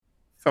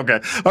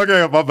Okay.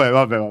 Okay. My bad.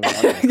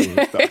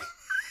 Okay, cool.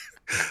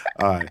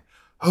 All right.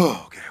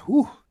 Oh, okay.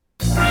 Whew.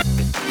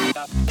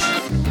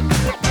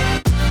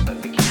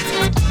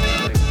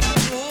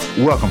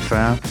 Welcome,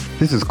 fam.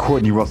 This is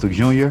Courtney Russell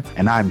Jr.,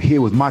 and I'm here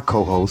with my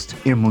co-host,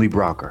 Emily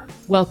Browker.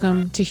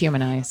 Welcome to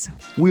Humanize.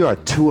 We are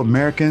two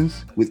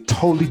Americans with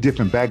totally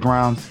different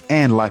backgrounds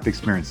and life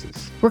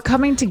experiences. We're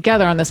coming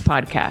together on this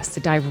podcast to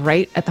dive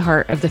right at the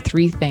heart of the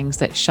three things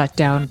that shut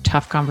down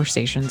tough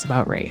conversations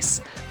about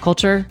race: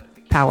 culture,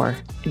 power,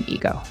 and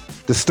ego.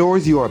 The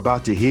stories you are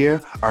about to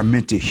hear are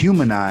meant to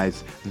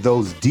humanize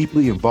those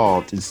deeply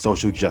involved in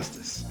social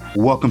justice.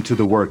 Welcome to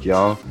the work,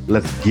 y'all.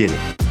 Let's get it.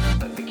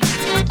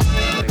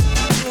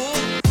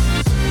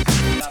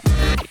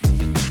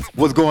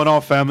 What's going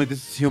on, family?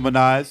 This is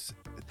Humanize.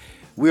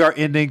 We are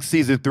ending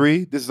season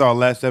 3. This is our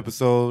last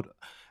episode,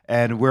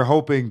 and we're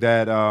hoping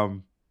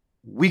that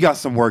we got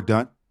some work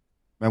done,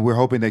 and we're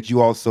hoping that you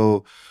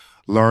also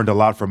learned a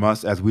lot from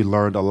us as we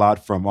learned a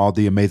lot from all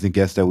the amazing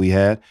guests that we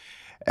had.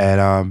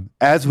 And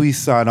as we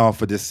sign off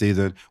for this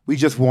season, we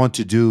just want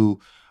to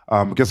do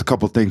just a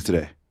couple of things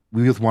today.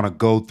 We just want to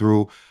go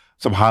through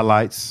some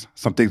highlights,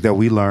 some things that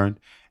we learned,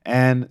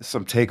 and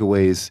some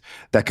takeaways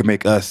that can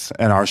make us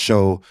and our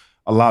show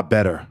a lot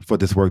better for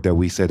this work that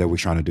we say that we're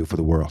trying to do for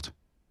the world.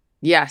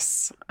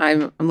 Yes,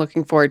 I'm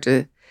looking forward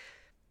to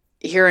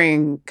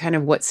hearing kind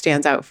of what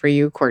stands out for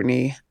you,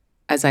 Courtney,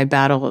 as I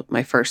battle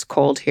my first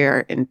cold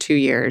here in 2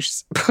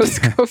 years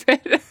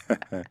post-COVID.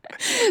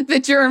 The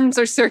germs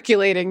are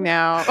circulating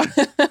now.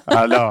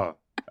 I know.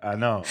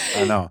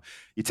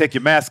 You take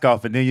your mask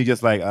off and then you're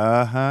just like,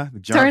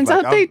 Turns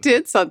out they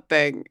did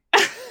something.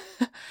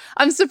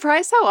 I'm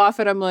surprised how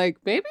often I'm like,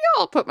 maybe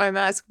I'll put my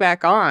mask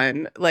back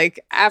on. Like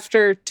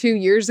after 2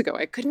 years ago,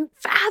 I couldn't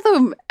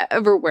fathom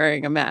ever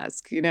wearing a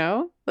mask, you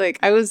know? Like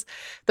I was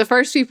the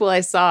first people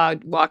I saw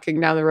walking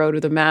down the road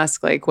with a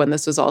mask, like when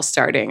this was all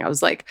starting, I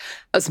was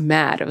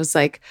mad. I was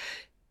like,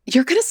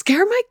 you're going to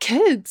scare my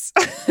kids.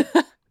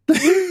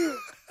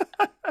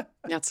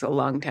 That's a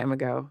long time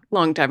ago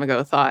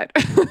thought.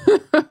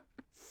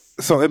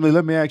 So Emily,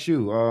 let me ask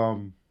you,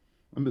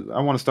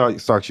 I want to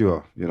start you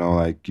off. You know,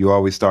 like you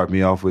always start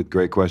me off with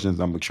great questions.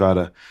 I'm going to try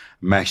to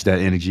match that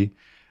energy.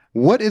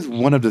 What is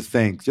one of the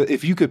things,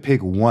 if you could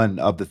pick one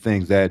of the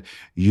things that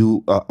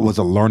you was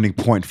a learning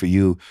point for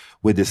you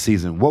with this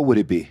season, what would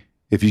it be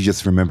if you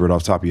just remember it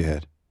off the top of your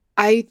head?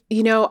 I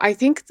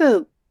think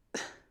the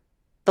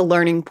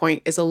learning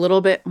point is a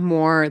little bit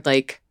more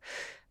like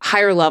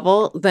higher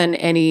level than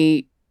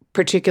any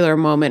particular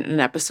moment in an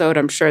episode.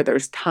 I'm sure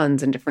there's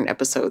tons in different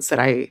episodes that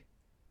I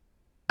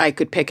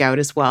could pick out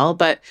as well.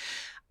 But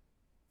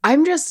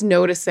I'm just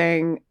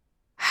noticing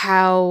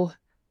how,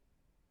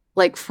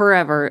 like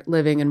forever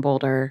living in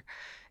Boulder,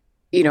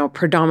 you know,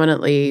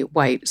 predominantly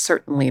white,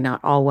 certainly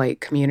not all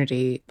white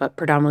community, but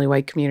predominantly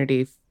white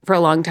community. For a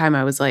long time,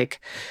 I was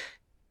like,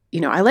 you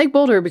know, I like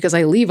Boulder because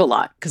I leave a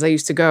lot because I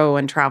used to go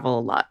and travel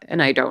a lot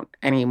and I don't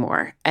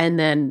anymore. And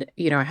then,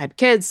 you know, I had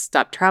kids,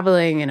 stopped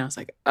traveling, and I was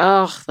like,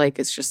 oh, like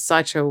it's just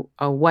such a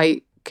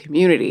white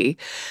community.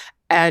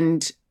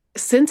 And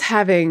since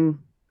having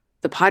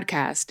the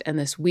podcast and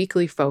this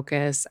weekly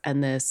focus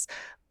and this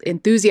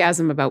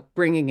enthusiasm about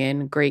bringing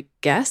in great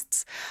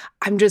guests,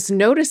 I'm just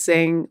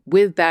noticing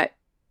with that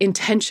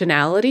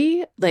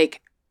intentionality,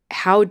 like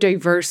how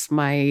diverse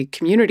my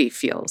community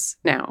feels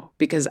now,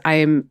 because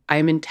I'm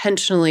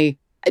intentionally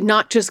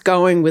not just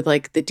going with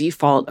like the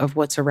default of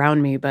what's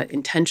around me, but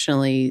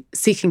intentionally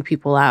seeking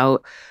people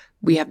out.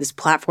 We have this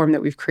platform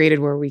that we've created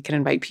where we can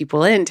invite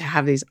people in to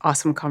have these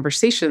awesome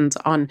conversations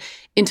on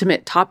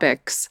intimate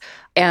topics.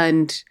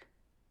 And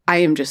I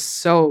am just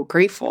so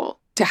grateful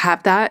to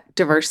have that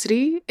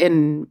diversity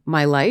in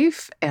my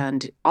life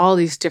and all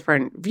these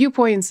different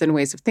viewpoints and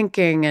ways of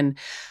thinking and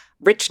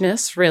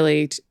richness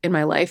really in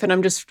my life. And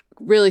I'm just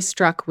really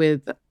struck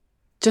with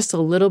just a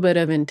little bit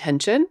of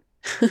intention,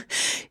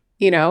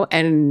 you know,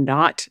 and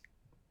not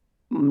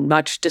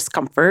much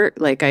discomfort.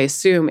 Like I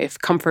assume if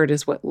comfort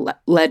is what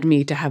led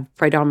me to have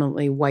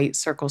predominantly white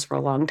circles for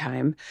a long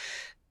time,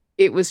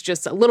 it was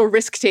just a little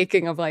risk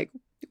taking of like,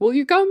 will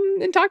you come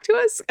and talk to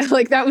us?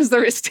 Like that was the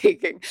risk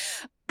taking.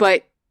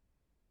 But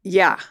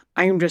yeah,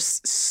 I'm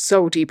just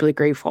so deeply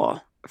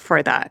grateful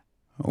for that.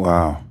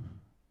 Wow.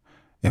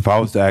 If I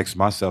was to ask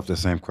myself the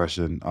same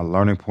question, a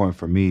learning point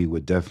for me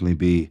would definitely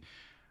be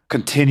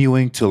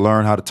continuing to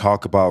learn how to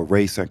talk about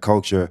race and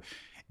culture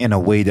in a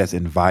way that's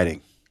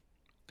inviting.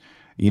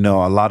 You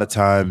know, a lot of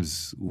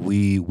times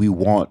we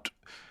want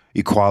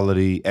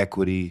equality,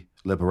 equity,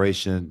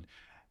 liberation,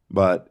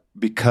 but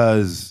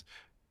because,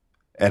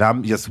 and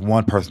I'm just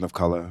one person of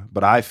color,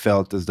 but I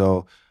felt as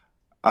though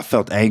I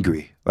felt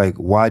angry. Like,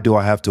 why do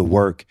I have to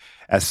work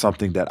at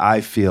something that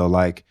I feel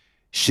like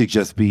should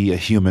just be a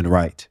human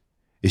right?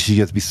 It should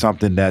just be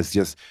something that's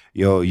just,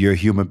 you're a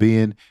human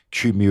being,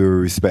 treat me with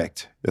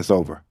respect. It's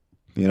over,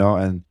 you know?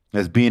 And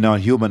as being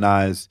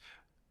unhumanized,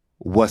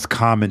 what's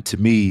common to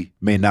me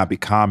may not be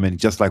common,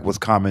 just like what's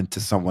common to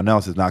someone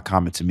else is not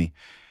common to me.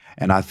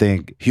 And I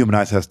think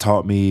Humanize has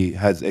taught me,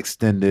 has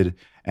extended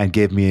and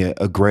gave me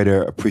a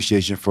greater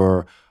appreciation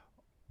for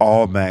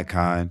all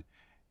mankind,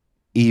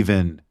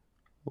 even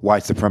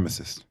white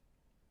supremacists.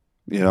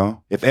 You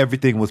know, if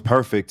everything was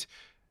perfect,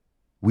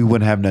 we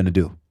wouldn't have nothing to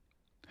do.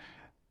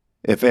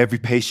 If every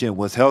patient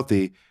was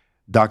healthy,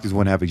 doctors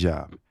wouldn't have a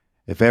job.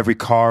 If every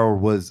car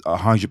was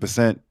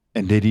 100%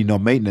 and they need no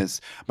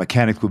maintenance,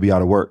 mechanics would be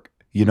out of work,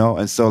 you know?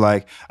 And so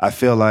like, I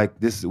feel like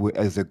this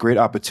is a great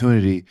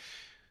opportunity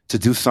to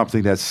do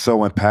something that's so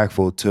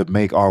impactful to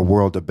make our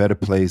world a better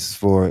place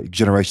for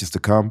generations to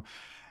come.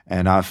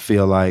 And I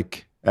feel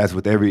like, as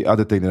with every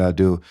other thing that I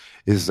do,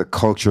 is a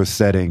culture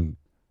setting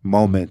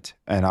moment.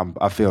 And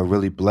I feel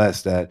really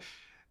blessed that,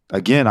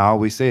 again, I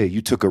always say it,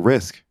 you took a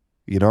risk.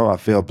 You know, I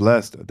feel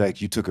blessed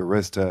that you took a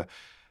risk to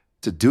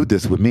do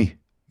this with me,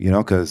 you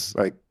know, because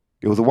like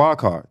it was a wild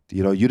card.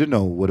 You know, you didn't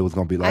know what it was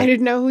going to be like. I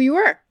didn't know who you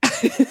were.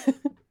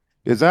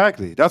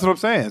 Exactly. That's what I'm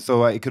saying.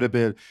 So it could have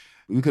been,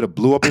 we could have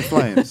blew up in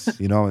flames,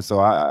 you know. And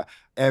so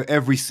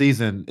every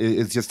season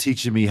is just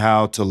teaching me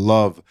how to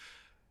love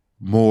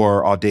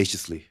more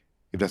audaciously,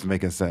 if that's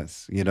making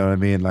sense. You know what I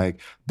mean? Like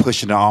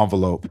pushing the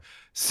envelope,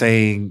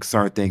 saying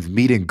certain things,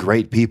 meeting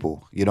great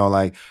people, you know,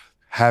 like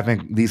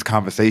having these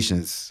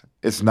conversations.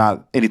 It's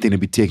not anything to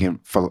be taken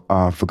for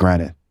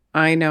granted.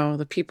 I know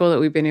the people that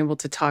we've been able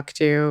to talk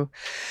to,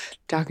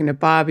 talking to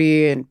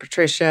Bobby and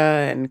Patricia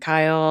and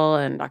Kyle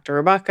and Dr.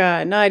 Rebecca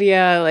and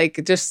Nadia, like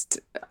just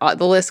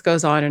the list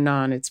goes on and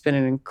on. It's been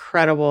an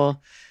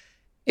incredible,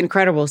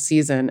 incredible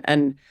season.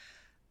 And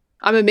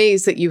I'm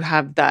amazed that you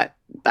have that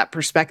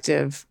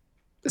perspective.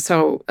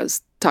 So I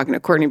was talking to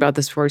Courtney about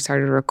this before we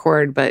started to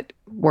record, but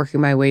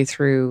working my way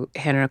through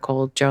Hannah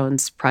Nicole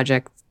Jones'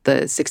 project, the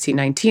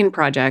 1619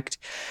 Project,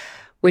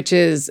 which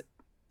is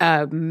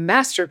a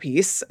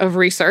masterpiece of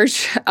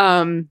research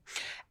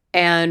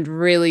and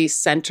really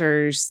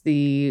centers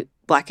the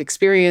Black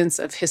experience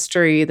of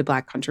history, the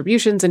Black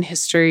contributions in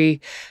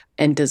history,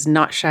 and does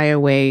not shy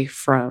away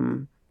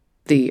from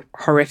the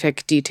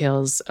horrific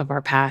details of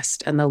our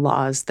past and the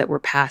laws that were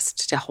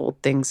passed to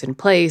hold things in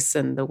place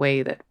and the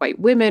way that white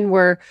women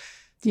were,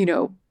 you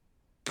know,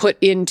 put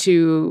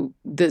into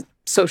the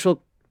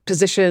social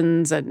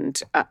positions.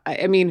 And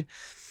I mean,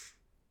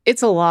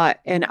 it's a lot.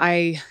 And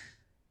I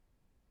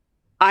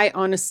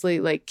honestly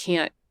like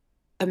can't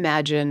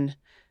imagine.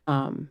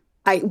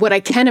 What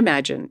I can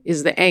imagine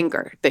is the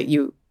anger that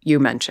you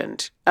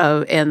mentioned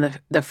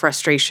and the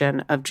frustration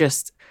of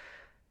just,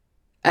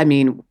 I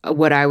mean,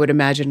 what I would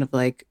imagine of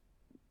like,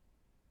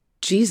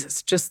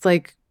 Jesus, just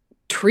like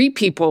treat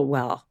people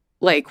well.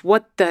 Like,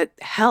 what the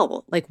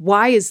hell? Like,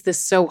 why is this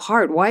so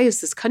hard? Why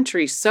is this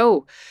country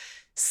so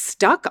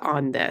stuck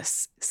on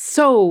this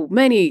so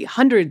many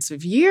hundreds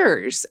of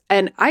years?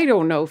 And I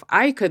don't know if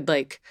I could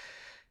like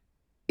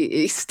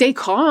stay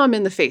calm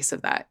in the face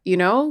of that, you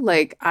know?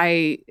 Like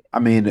I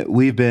mean,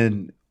 we've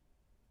been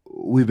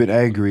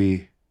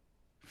angry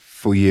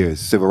for years.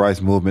 Civil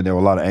rights movement, there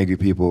were a lot of angry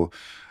people.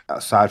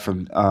 Aside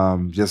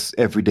from just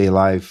everyday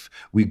life,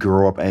 we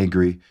grow up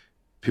angry.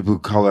 People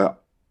of color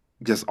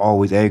just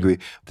always angry.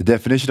 The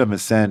definition of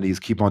insanity is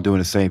keep on doing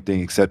the same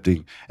thing,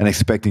 accepting and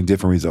expecting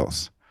different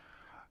results.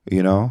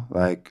 You know,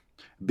 like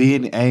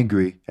being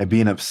angry and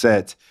being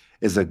upset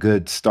is a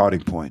good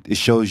starting point. It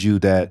shows you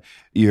that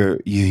you're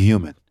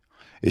human.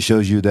 It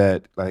shows you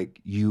that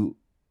like you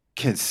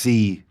can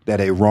see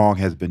that a wrong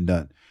has been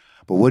done.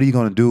 But what are you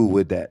going to do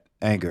with that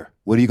anger?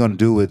 What are you going to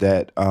do with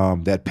that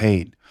that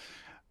pain?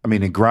 I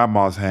mean, in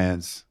Grandma's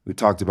hands, we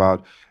talked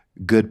about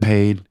good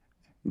pain,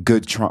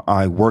 good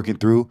working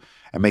through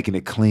and making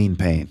it clean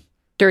pain.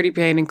 Dirty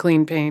pain and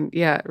clean pain.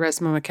 Yeah,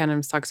 Resmaa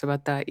McKenna talks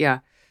about that. Yeah.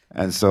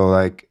 And so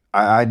like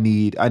I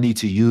need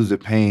to use the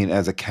pain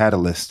as a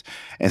catalyst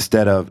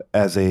instead of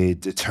as a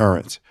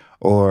deterrent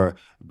or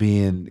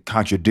being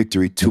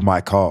contradictory to my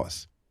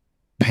cause.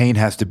 Pain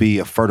has to be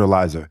a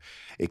fertilizer.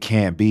 It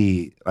can't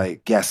be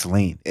like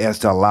gasoline. It has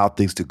to allow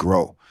things to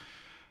grow.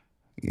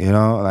 You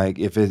know, like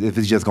if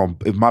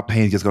my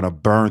pain is just gonna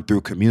burn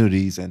through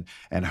communities and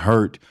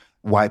hurt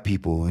white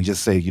people and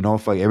just say, you know,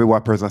 if like every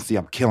white person I see,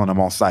 I'm killing them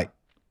on sight.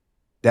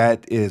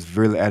 That is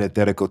really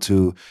antithetical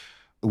to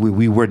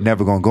we were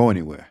never gonna go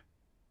anywhere.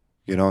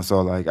 You know,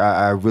 so like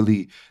I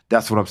really,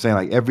 that's what I'm saying.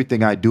 Like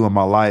everything I do in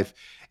my life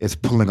is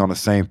pulling on the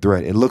same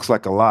thread. It looks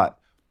like a lot,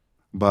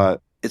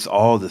 but it's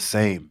all the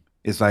same.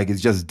 It's like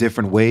it's just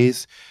different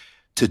ways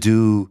to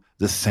do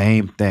the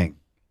same thing.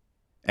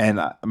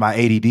 And my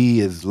ADD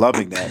is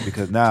loving that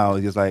because now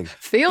it's just like,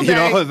 Field you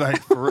day. know, it's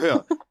like for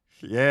real.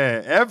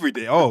 Yeah, every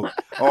day.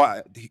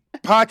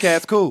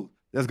 Podcast, cool.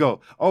 Let's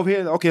go. Over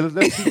here, okay,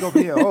 let's keep over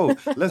here. Oh,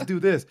 let's do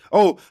this.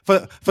 Oh,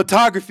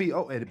 photography.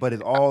 Oh, but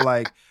it's all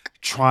like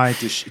trying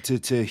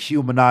to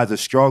humanize a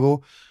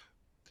struggle.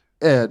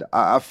 And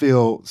I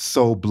feel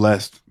so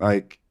blessed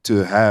like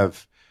to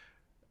have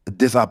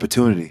this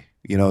opportunity,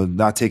 you know,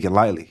 not take it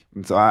lightly.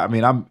 And so, I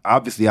mean, I'm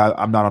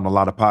not on a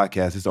lot of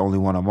podcasts. It's the only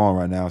one I'm on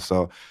right now.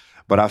 So,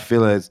 but I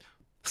feel as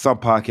some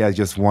podcasts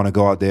just want to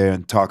go out there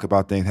and talk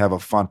about things, have a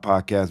fun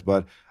podcast.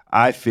 But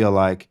I feel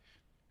like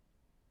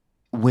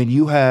when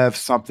you have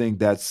something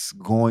that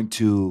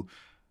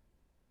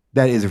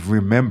is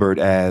remembered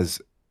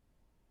as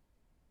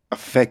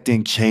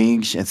affecting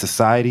change in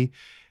society,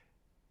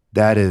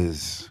 that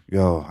is,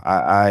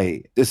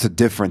 it's a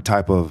different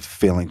type of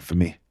feeling for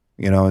me,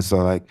 And so,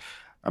 like,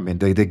 I mean,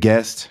 the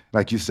guest,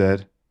 like you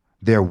said,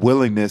 their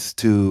willingness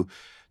to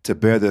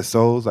bare their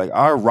souls, like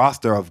our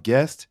roster of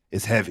guests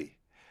is heavy.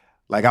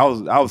 Like I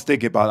was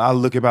thinking about, I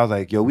was looking about,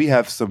 like, yo, we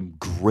have some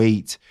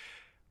great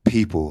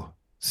people.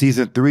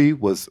 Season 3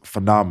 was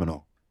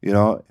phenomenal,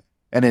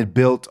 and it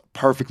built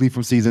perfectly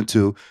from season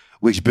 2,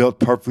 which built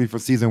perfectly from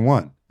season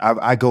 1.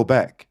 I go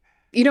back.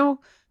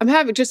 I'm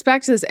having just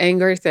back to this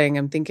anger thing.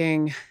 I'm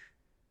thinking,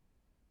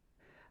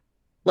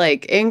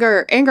 like,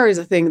 anger is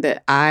a thing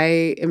that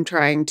I am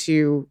trying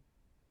to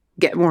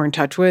get more in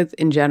touch with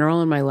in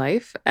general in my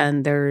life.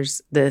 And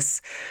there's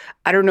this,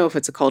 I don't know if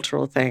it's a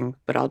cultural thing,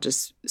 but I'll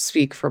just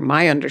speak from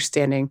my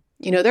understanding.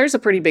 There's a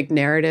pretty big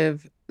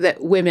narrative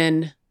that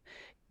women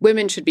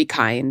should be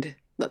kind.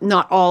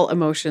 Not all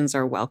emotions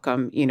are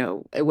welcome.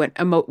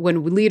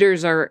 When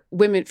leaders are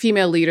women,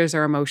 female leaders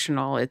are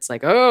emotional, it's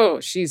like, oh,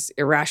 she's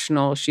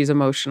irrational, she's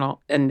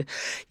emotional, and,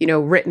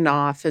 written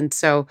off. And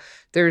so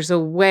there's a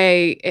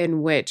way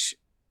in which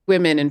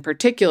women in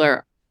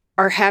particular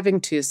are having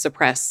to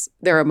suppress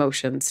their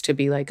emotions to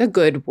be like a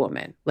good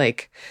woman.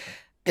 Like,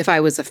 if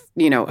I was a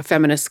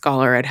feminist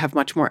scholar, I'd have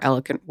much more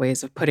eloquent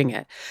ways of putting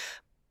it.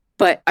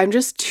 But I'm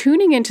just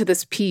tuning into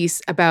this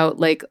piece about,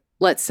 like,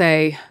 let's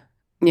say,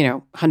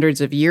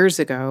 hundreds of years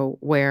ago,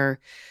 where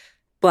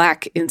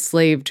Black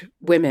enslaved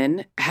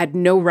women had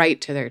no right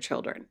to their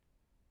children,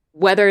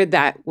 whether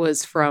that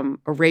was from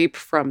a rape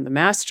from the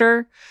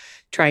master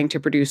trying to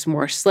produce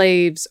more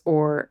slaves,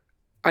 or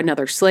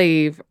another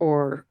slave,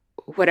 or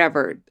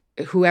whoever,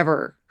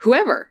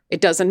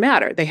 it doesn't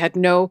matter. They had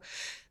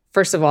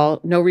first of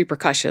all, no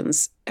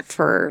repercussions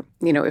for,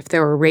 if they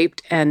were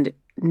raped, and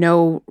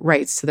no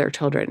rights to their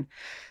children.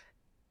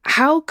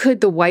 How could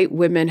the white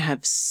women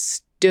have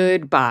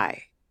stood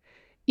by?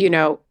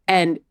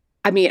 And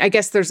I mean, I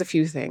guess there's a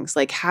few things,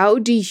 like, how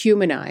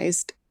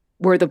dehumanized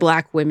were the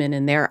Black women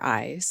in their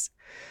eyes?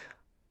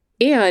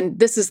 And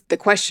this is the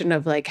question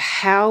of, like,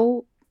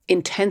 how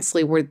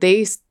intensely were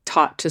they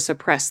taught to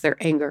suppress their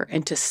anger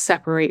and to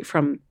separate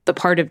from the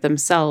part of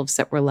themselves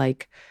that were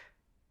like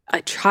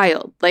a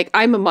child? Like,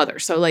 I'm a mother,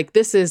 so, like,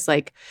 this is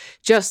like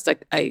just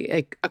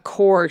a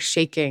core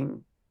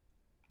shaking.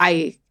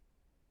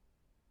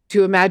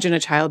 To imagine a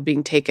child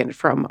being taken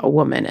from a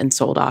woman and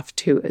sold off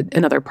to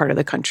another part of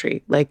the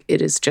country, like,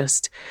 it is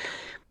just,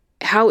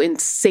 how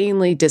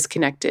insanely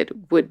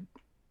disconnected would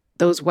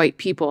those white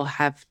people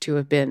have to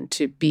have been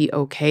to be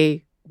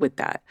okay with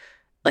that?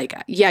 Like,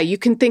 yeah, you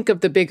can think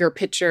of the bigger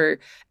picture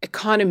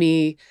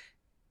economy,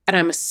 and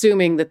I'm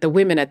assuming that the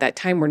women at that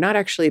time were not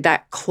actually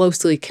that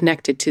closely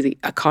connected to the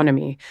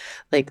economy.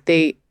 Like,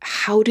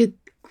 how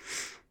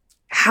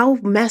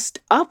messed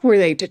up were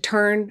they to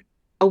turn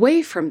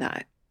away from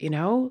that?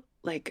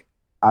 Like,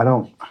 I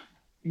don't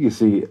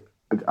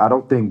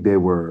think they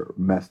were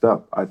messed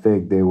up. I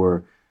think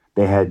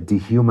they had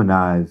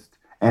dehumanized,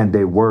 and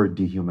they were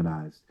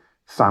dehumanized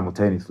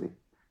simultaneously.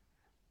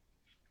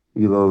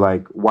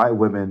 Like, white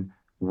women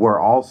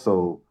were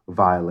also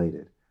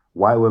violated.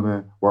 White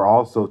women were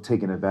also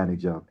taken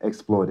advantage of,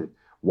 exploited.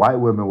 White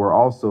women were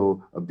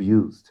also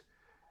abused.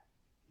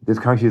 This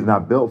country is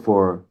not built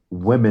for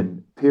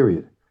women,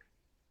 period.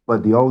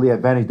 But the only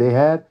advantage they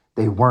had,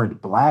 they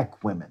weren't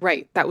Black women.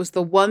 Right. That was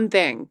the one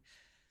thing.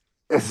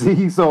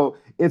 See, so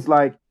it's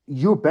like,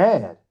 you're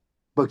bad,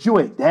 but you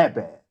ain't that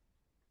bad.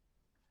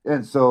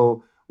 And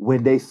so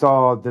when they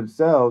saw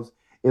themselves,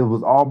 it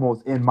was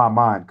almost in my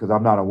mind, because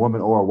I'm not a woman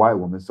or a white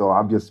woman, so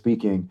I'm just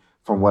speaking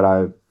from what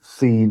I've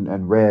seen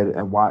and read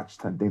and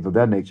watched and things of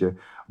that nature.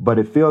 But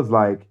it feels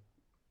like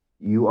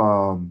you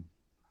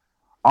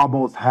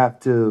almost have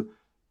to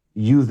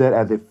use that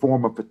as a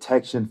form of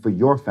protection for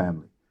your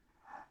family.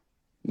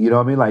 You know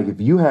what I mean? Like,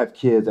 if you have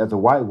kids as a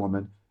white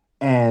woman,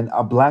 and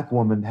a Black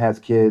woman has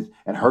kids,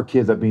 and her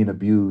kids are being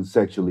abused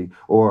sexually,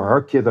 or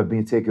her kids are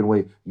being taken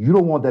away, you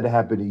don't want that to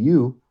happen to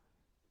you.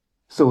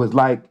 So it's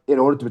like, in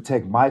order to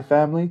protect my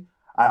family,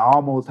 I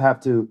almost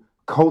have to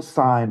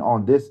co-sign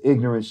on this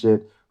ignorant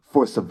shit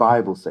for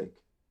survival's sake.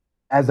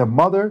 As a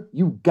mother,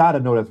 you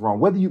gotta know that's wrong,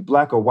 whether you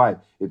Black or white.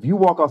 If you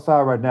walk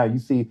outside right now, you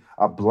see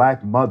a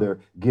Black mother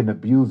getting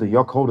abused in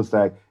your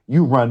cul-de-sac,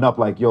 you run up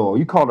like, yo,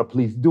 you call the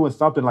police, doing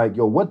something like,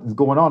 yo, what is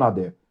going on out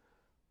there?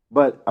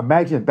 But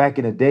imagine back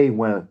in the day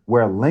where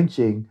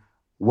lynching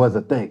was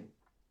a thing.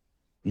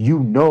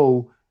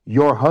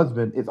 Your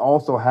husband is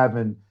also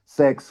having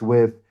sex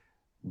with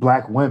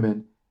Black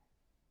women,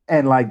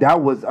 and, like,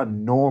 that was a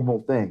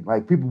normal thing.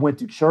 Like, people went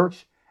to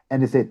church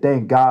and they said,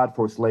 thank God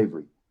for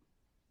slavery.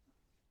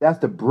 That's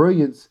the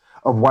brilliance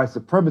of white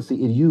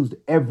supremacy. It used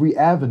every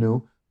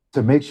avenue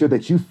to make sure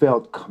that you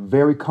felt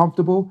very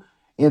comfortable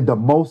in the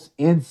most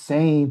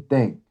insane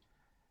thing.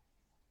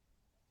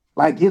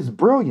 Like, it's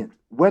brilliant.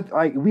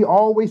 Like, we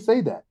always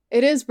say that.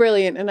 It is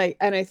brilliant. And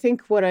I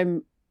think what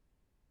I'm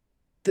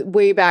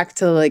way back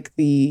to, like,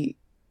 the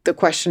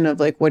question of,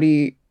 like, what are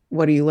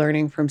you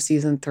learning from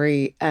season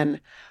 3?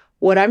 And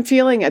what I'm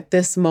feeling at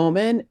this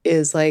moment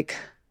is, like,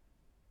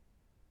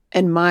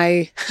 And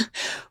my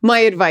my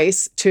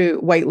advice to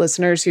white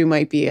listeners who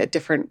might be at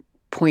different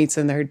points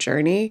in their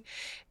journey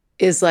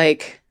is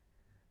like,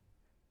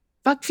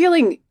 fuck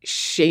feeling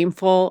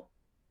shameful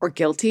or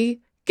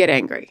guilty, get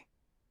angry.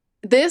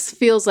 This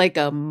feels like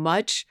I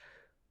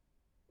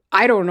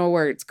don't know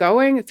where it's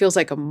going. It feels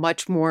like a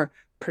much more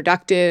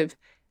productive,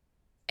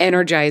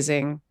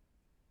 energizing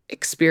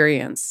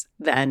experience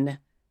than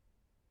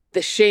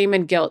the shame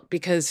and guilt,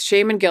 because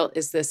shame and guilt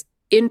is this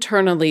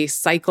internally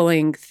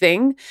cycling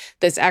thing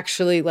that's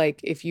actually like,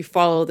 if you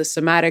follow the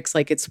somatics,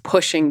 like it's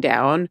pushing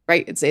down,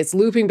 right? It's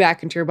looping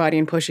back into your body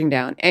and pushing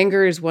down.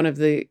 Anger is one of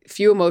the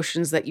few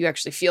emotions that you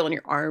actually feel in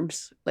your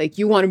arms. Like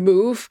you want to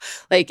move,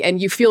 like,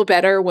 and you feel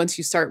better once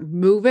you start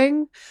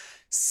moving.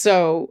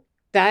 So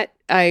that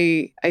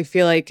I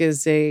feel like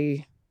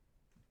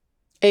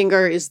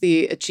anger is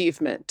the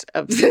achievement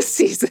of this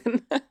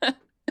season.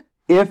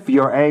 If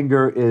your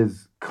anger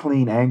is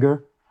clean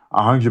anger,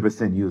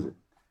 100% use it.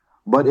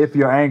 But if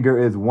your anger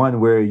is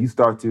one where you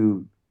start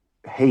to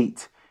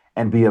hate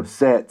and be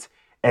upset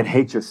and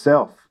hate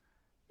yourself,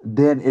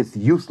 then it's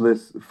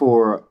useless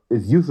for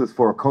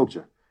a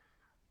culture.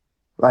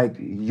 Like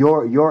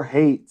your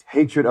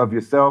hatred of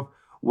yourself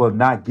will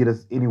not get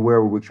us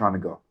anywhere where we're trying to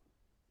go.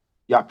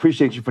 Yeah, I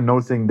appreciate you for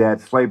noticing that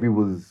slavery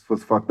was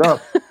fucked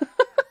up.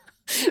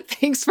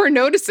 Thanks for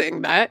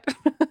noticing that.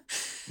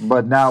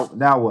 But now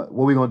what?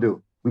 What are we gonna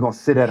do? We're gonna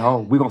sit at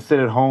home. We're gonna sit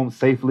at home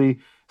safely,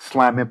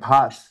 slamming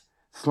pots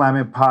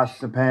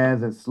and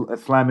pans, and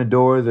slamming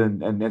doors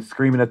and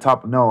screaming at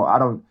top. No, I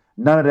don't.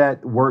 None of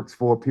that works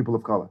for people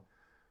of color.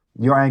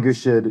 Your anger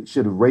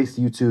should race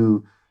you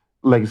to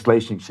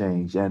legislation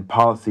change and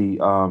policy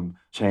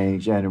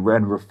change and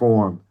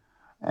reform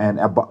and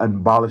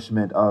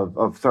abolishment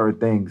of certain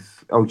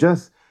things, or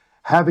just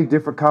having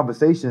different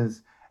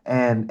conversations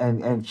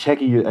and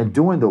checking you and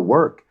doing the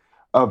work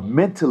of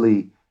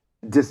mentally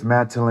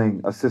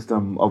dismantling a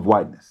system of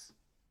whiteness.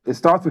 It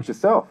starts with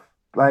yourself.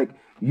 Like,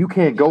 you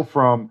can't go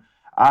from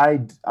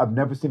I've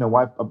never seen a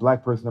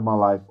black person in my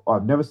life, or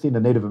I've never seen a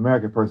Native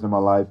American person in my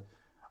life,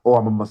 or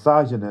I'm a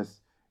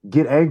misogynist,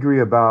 get angry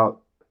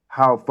about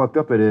how fucked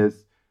up it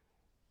is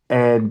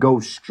and go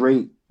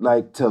straight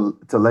like to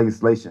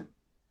legislation.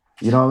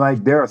 You know,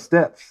 like there are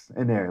steps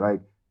in there.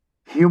 Like,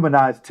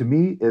 humanize to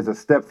me is a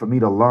step for me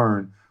to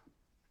learn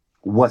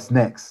what's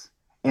next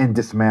in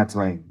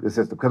dismantling the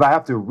system. Because I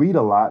have to read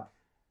a lot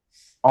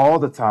all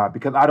the time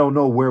because I don't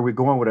know where we're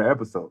going with our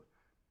episode.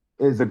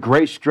 It's a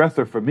great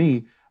stressor for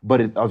me,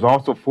 but it was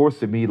also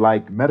forcing me,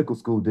 like medical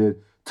school did,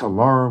 to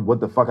learn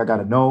what the fuck I got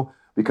to know.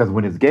 Because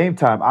when it's game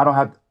time, I don't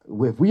have.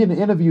 If we in the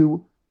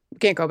interview,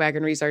 can't go back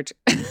and research.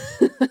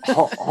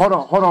 hold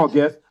on,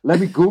 guest.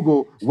 Let me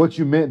Google what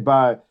you meant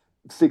by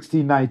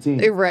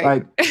 1619.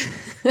 Right.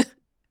 Like,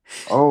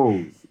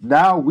 oh,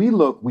 now we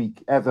look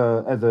weak as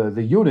a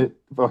unit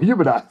for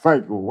humanized.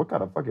 Like, well, what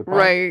kind of fucking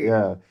problem? Right?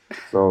 Yeah.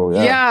 So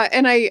yeah. Yeah,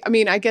 and I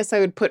mean, I guess I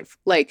would put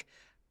like,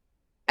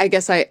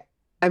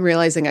 I'm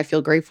realizing I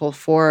feel grateful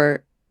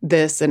for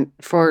this and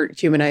for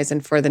Humanize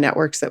and for the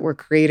networks that we're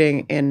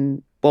creating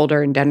in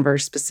Boulder and Denver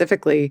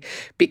specifically,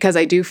 because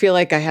I do feel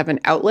like I have an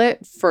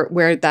outlet for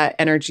where that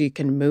energy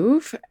can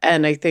move.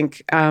 And I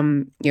think,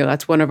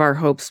 that's one of our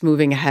hopes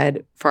moving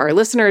ahead for our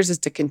listeners, is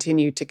to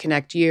continue to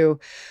connect you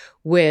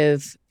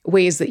with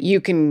ways that you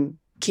can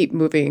keep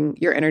moving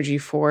your energy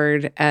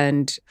forward.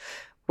 And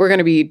we're going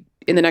to be,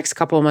 in the next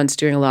couple of months,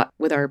 doing a lot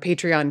with our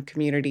Patreon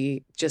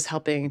community, just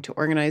helping to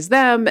organize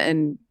them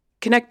and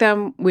connect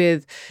them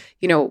with,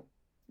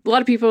 a lot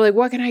of people are like,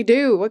 what can I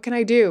do? What can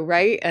I do?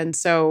 Right. And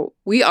so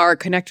we are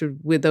connected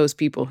with those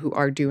people who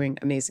are doing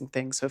amazing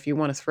things. So if you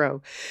want to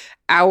throw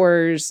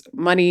hours,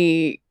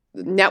 money,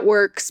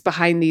 networks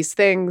behind these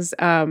things,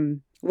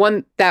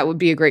 one that would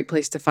be a great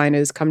place to find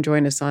is come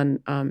join us on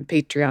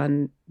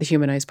Patreon, the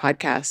Humanize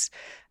podcast.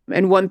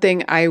 And one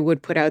thing I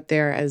would put out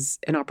there as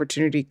an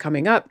opportunity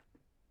coming up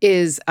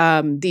is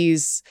I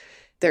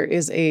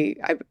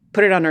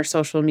put it on our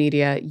social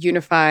media,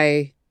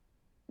 Unify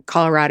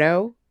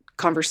Colorado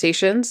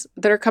conversations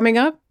that are coming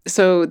up.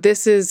 So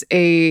this is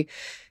a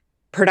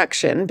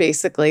production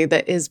basically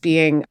that is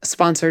being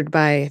sponsored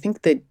by, I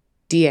think, the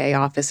DA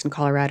office in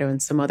Colorado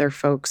and some other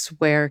folks,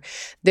 where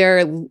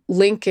they're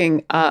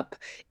linking up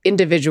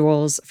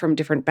individuals from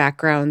different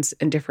backgrounds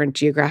and different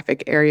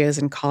geographic areas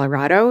in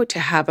Colorado to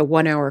have a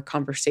 1-hour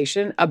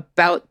conversation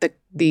about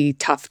the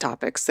tough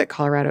topics that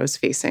Colorado is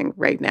facing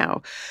right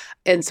now.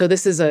 And so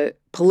this is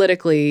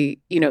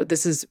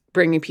this is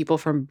bringing people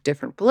from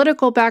different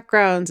political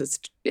backgrounds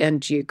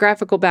and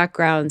geographical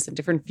backgrounds and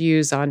different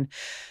views on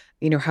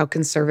how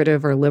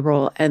conservative or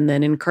liberal, and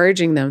then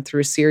encouraging them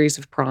through a series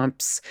of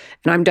prompts.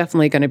 And I'm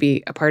definitely going to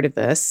be a part of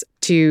this,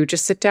 to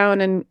just sit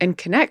down and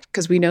connect,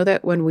 because we know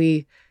that when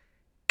we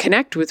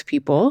connect with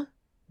people,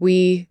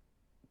 we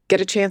get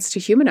a chance to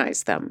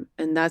humanize them.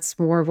 And that's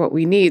more of what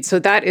we need. So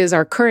that is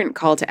our current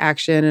call to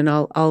action. And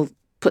I'll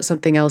put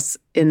something else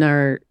in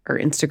our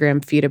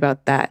Instagram feed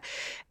about that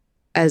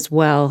as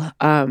well.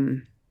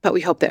 But we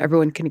hope that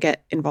everyone can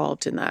get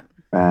involved in that.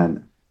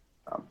 And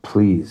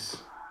please,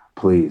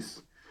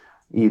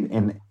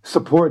 And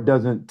support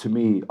doesn't, to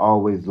me,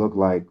 always look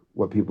like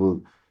what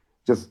people,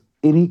 just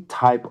any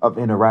type of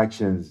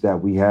interactions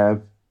that we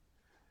have,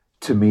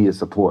 to me, is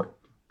support.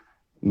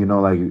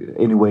 Like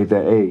any way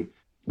that, hey,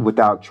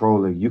 without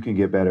trolling, you can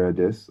get better at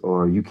this,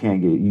 or you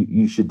can't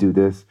you should do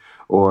this,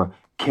 or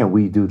can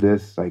we do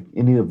this? Like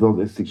any of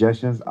those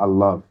suggestions, I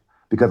love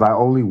because I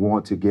only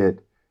want to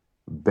get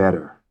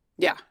better.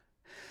 Yeah.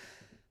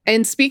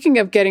 And speaking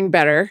of getting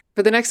better,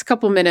 for the next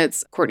couple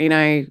minutes, Courtney and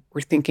I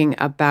were thinking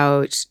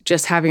about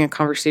just having a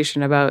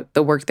conversation about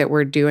the work that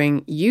we're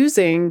doing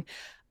using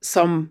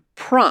some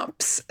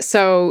prompts.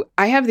 So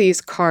I have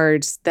these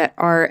cards that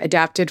are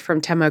adapted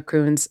from Tema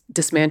Kuhn's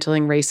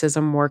Dismantling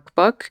Racism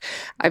workbook.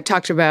 I've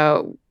talked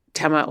about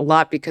Tema a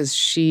lot because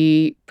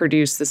she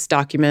produced this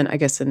document, I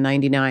guess in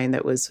 99,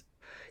 that was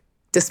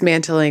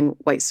dismantling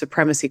white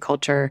supremacy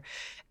culture.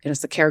 And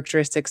it's the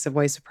characteristics of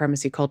white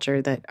supremacy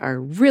culture that are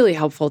really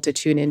helpful to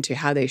tune into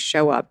how they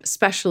show up,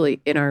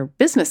 especially in our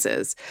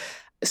businesses.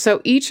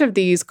 So each of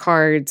these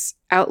cards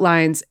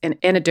outlines an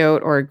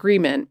antidote or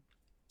agreement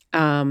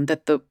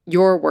that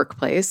your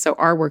workplace, so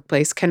our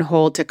workplace, can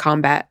hold to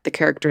combat the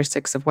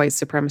characteristics of white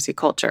supremacy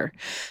culture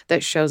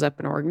that shows up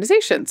in an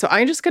organization. So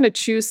I'm just going to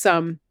choose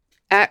some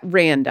at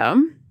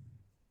random,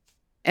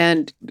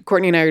 and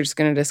Courtney and I are just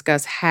going to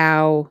discuss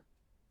how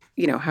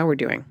we're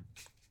doing.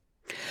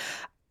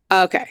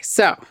 Okay,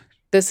 so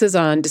this is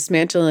on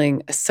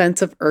dismantling a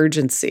sense of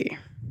urgency.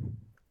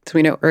 So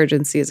we know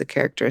urgency is a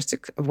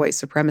characteristic of white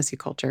supremacy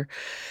culture.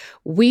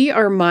 We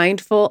are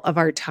mindful of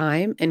our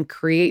time and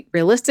create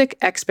realistic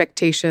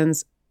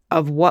expectations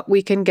of what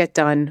we can get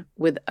done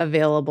with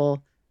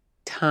available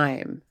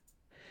time.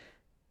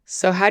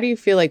 So how do you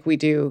feel like we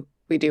do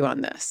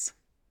on this?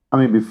 I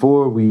mean,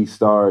 before we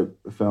start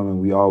filming,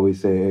 we always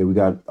say, hey, we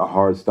got a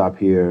hard stop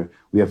here.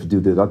 We have to do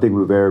this. I think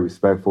we're very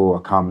respectful,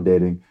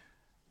 accommodating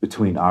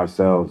between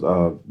ourselves,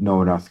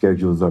 knowing our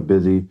schedules are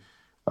busy.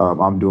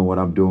 I'm doing what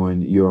I'm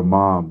doing. You're a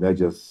mom.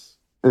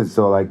 And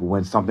so like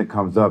when something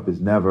comes up, it's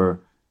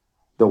never,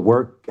 the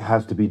work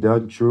has to be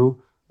done,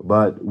 true,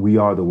 but we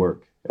are the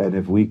work.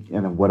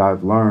 And what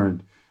I've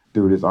learned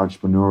through this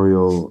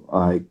entrepreneurial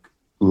like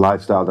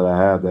lifestyle that I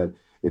have, that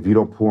if you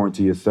don't pour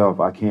into yourself,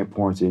 I can't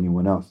pour into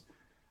anyone else.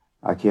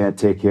 I can't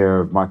take care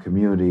of my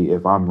community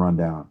if I'm run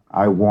down.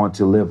 I want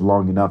to live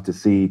long enough to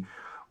see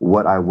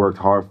what I worked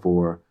hard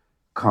for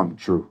come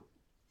true.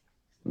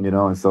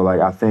 And so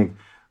like I think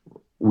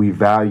we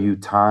value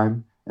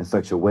time in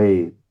such a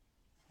way,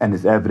 and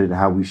it's evident in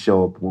how we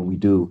show up when we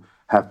do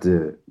have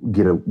to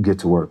get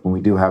to work, when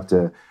we do have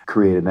to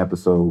create an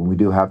episode, when we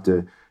do have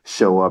to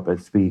show up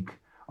and speak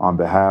on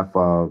behalf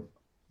of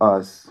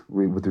us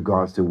with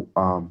regards to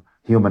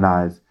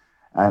humanize.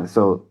 And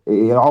so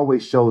it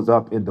always shows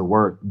up in the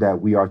work that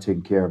we are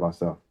taking care of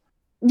ourselves.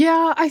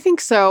 Yeah, I think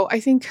so.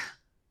 I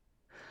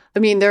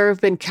mean, there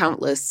have been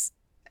countless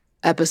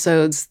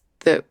episodes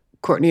that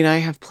Courtney and I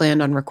have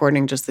planned on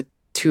recording, just the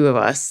two of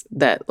us,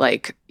 that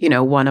like,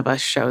 one of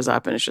us shows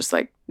up and it's just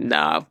like,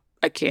 no,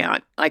 I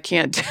can't I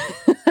can't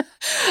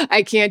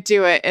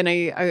do it. And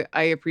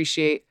I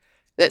appreciate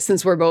that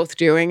since we're both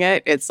doing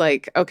it, it's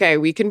like, okay,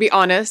 we can be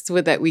honest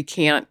with that. We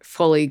can't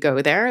fully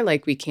go there.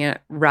 Like we can't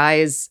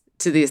rise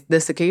to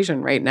this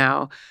occasion right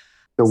now.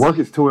 The work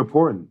is too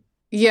important.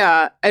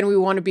 Yeah. And we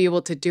want to be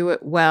able to do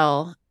it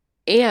well.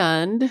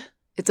 And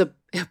it's a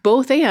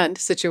both and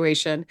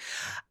situation.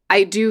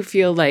 I do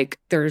feel like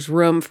there's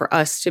room for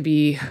us to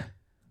be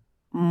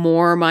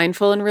more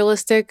mindful and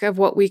realistic of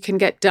what we can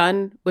get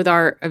done with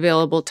our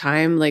available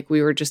time. Like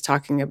we were just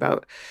talking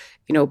about,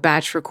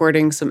 batch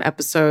recording some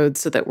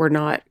episodes so that we're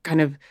not kind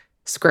of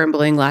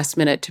scrambling last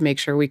minute to make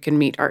sure we can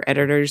meet our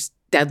editors'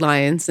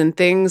 deadlines and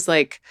things.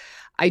 Like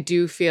I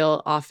do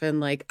feel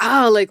often like,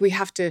 like we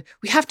have to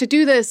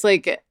do this.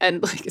 Like,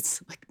 and like,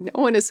 it's like, no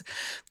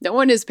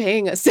one is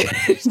paying us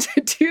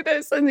to do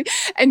this.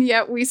 And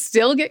yet we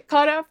still get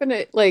caught up in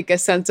it, like a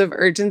sense of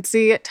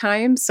urgency at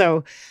times.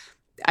 So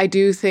I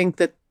do think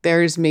that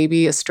there's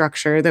maybe a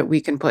structure that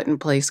we can put in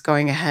place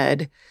going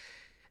ahead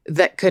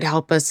that could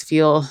help us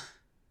feel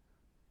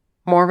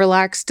more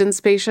relaxed and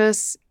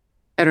spacious.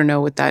 I don't know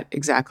what that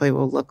exactly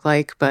will look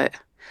like, but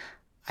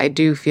I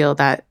do feel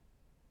that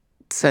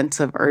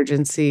sense of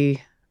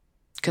urgency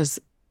because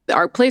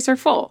our plates are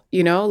full,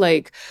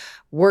 like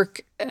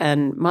work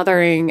and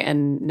mothering,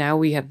 and now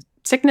we have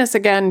sickness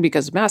again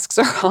because masks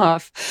are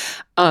off.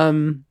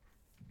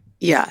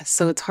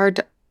 So it's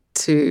hard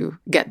to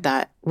get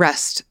that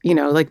rest,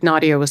 like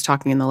Nadia was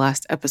talking in the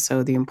last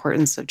episode, the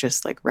importance of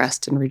just like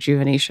rest and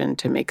rejuvenation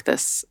to make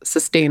this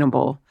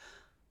sustainable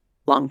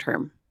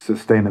long-term.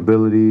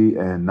 Sustainability,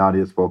 and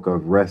Nadia spoke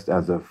of rest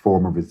as a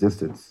form of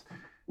resistance.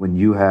 When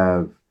you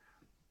have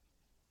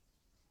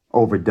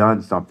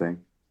overdone something,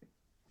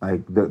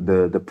 like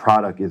the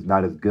product is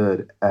not as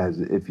good as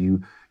if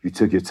you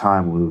took your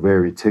time and were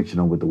very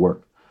intentional with the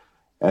work.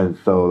 And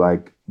so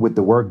like with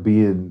the work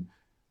being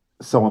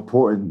so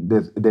important,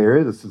 there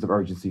is a sense of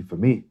urgency for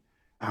me.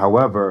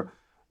 However,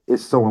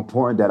 it's so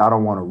important that I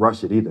don't want to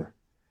rush it either.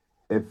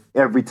 If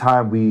every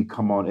time we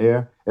come on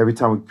air, every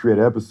time we create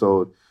an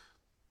episode,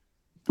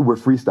 we're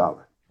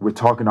freestyling. We're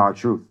talking our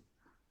truth,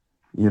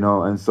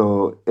 And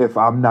so if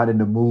I'm not in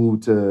the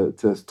mood to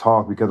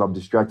talk because I'm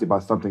distracted by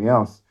something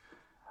else,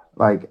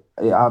 like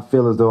I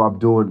feel as though I'm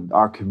doing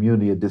our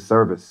community a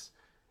disservice,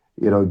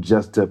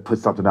 just to put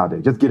something out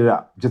there. Just get it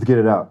out. Just get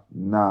it out.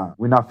 Nah,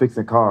 we're not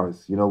fixing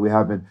cars. We're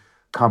having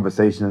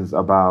conversations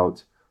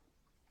about,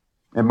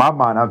 in my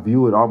mind, I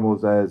view it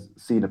almost as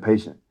seeing a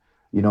patient,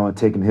 and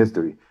taking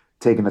history,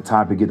 taking the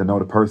time to get to know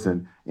the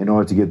person in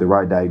order to get the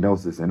right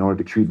diagnosis, in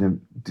order to treat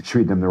them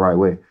the right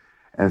way.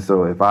 And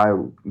so if I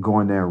go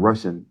in there and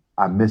rushing,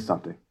 I miss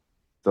something.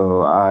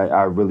 So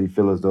I really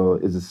feel as though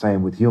it's the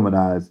same with Human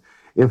Eyes.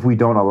 If we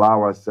don't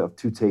allow ourselves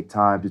to take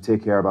time to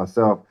take care of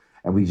ourselves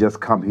and we just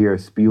come here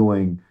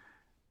spewing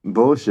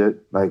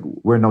bullshit, like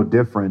we're no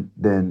different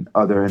than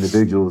other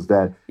individuals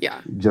that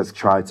just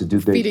try to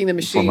do things feeding the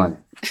machine. For money.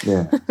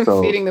 Yeah.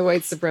 So feeding the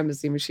white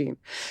supremacy machine.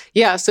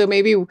 Yeah. So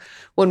maybe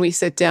when we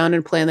sit down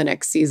and plan the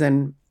next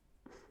season,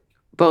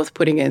 both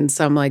putting in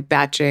some like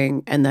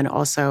batching and then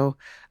also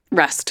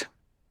rest,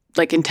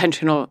 like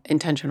intentional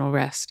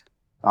rest.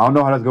 I don't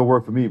know how that's gonna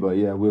work for me, but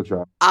yeah, we'll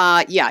try.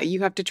 Yeah,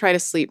 you have to try to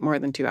sleep more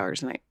than 2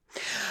 hours a night.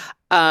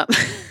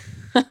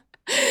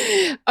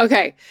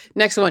 Okay,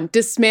 next one.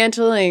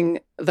 Dismantling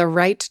the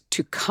right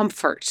to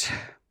comfort.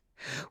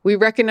 We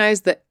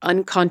recognize that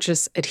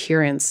unconscious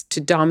adherence to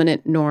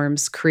dominant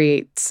norms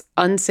creates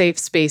unsafe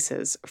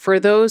spaces for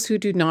those who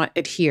do not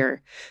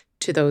adhere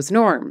to those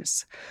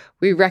norms.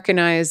 We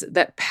recognize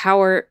that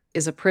power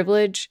is a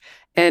privilege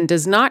and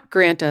does not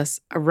grant us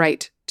a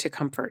right to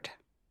comfort.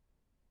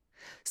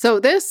 So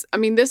this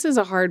is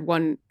a hard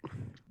one.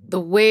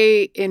 The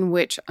way in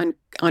which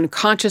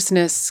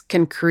unconsciousness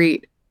can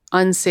create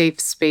unsafe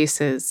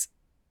spaces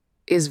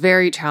is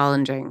very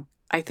challenging.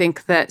 I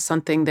think that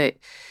something that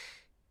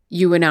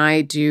you and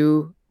I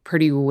do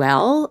pretty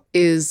well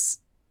is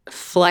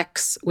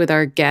flex with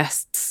our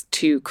guests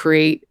to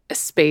create a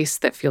space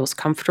that feels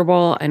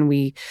comfortable, and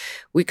we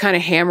kind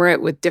of hammer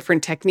it with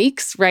different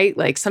techniques, right?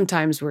 Like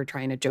sometimes we're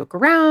trying to joke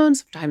around,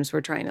 sometimes we're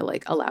trying to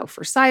like allow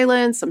for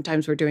silence,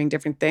 sometimes we're doing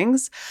different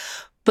things.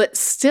 But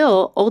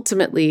still,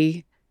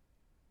 ultimately,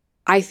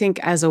 I think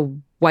as a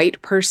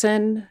white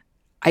person,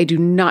 I do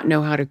not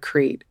know how to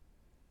create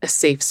a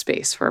safe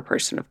space for a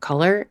person of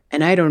color.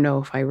 And I don't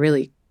know if I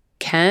really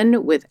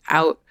can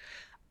without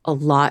a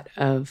lot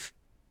of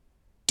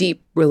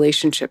deep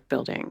relationship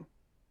building.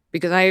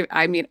 Because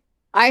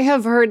I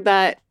have heard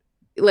that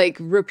like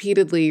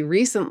repeatedly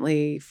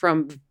recently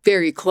from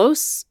very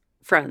close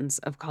friends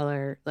of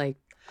color, like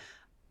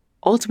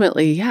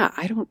ultimately,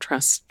 I don't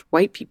trust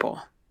white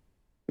people.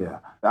 Yeah,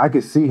 I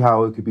could see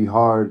how it could be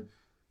hard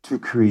to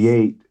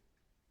create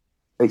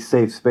a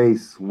safe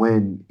space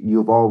when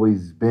you've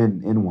always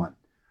been in one.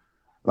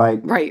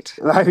 Like, right.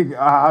 Like,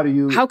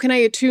 how can I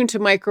attune to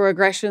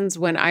microaggressions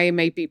when I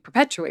may be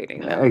perpetuating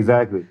them?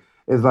 Exactly.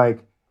 It's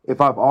like, if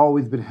I've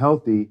always been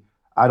healthy,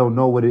 I don't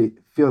know what it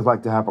feels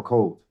like to have a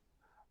cold.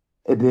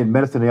 And in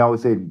medicine, they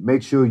always say,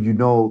 make sure you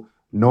know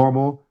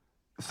normal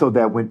so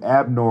that when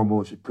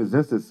abnormal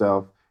presents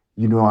itself,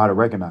 you know how to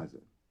recognize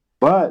it.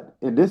 But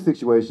in this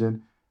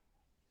situation,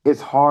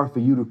 it's hard for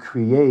you to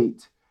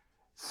create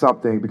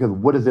something because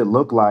what does it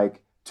look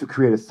like to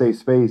create a safe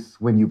space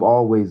when you've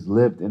always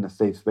lived in a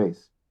safe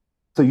space?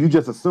 So you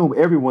just assume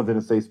everyone's in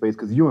a safe space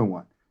because you're in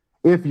one,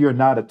 if you're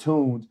not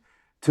attuned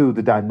to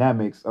the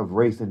dynamics of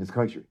race in this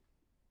country.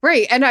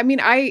 Right. And I mean,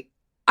 I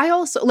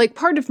also, like,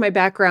 part of my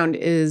background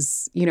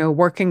is,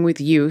 working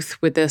with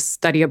youth with this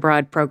study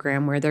abroad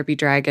program where there be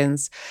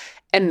dragons.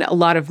 And a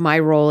lot of my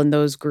role in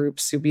those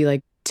groups would be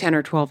like 10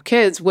 or 12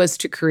 kids was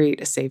to create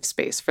a safe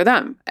space for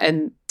them.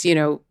 And,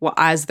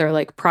 as they're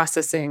like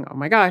processing, oh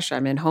my gosh,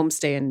 I'm in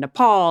homestay in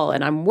Nepal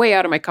and I'm way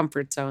out of my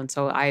comfort zone.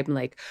 So I'm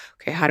like,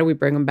 okay, how do we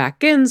bring them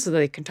back in so that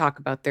they can talk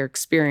about their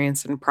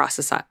experience and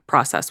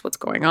process what's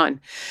going on?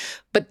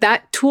 But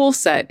that tool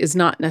set is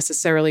not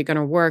necessarily going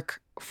to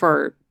work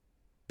for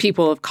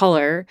people of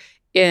color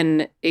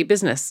in a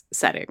business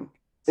setting.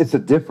 It's a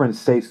different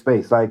safe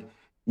space. Like,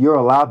 you're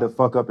allowed to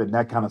fuck up in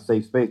that kind of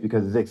safe space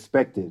because it's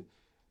expected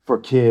for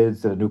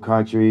kids in a new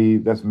country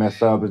that's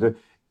messed up.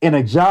 In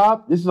a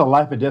job, this is a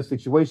life and death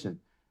situation.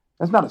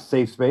 That's not a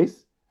safe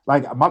space.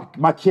 Like,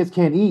 my kids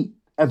can't eat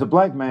as a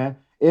black man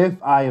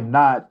if I am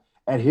not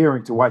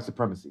adhering to white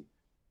supremacy.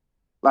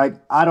 Like,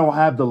 I don't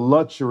have the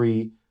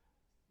luxury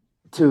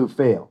to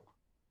fail.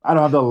 I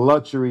don't have the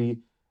luxury.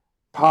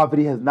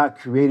 Poverty has not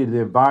created an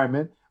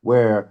environment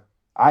where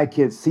I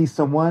can see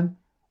someone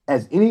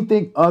as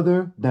anything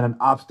other than an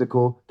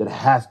obstacle that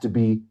has to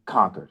be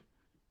conquered.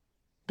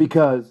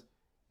 Because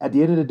at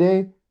the end of the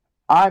day,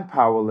 I'm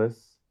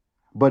powerless.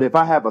 But if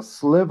I have a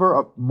sliver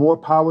of more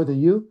power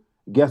than you,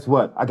 guess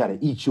what? I got to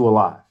eat you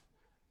alive.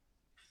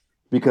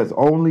 Because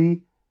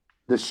only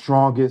the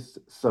strongest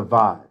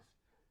survive.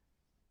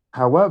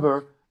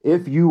 However,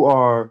 if you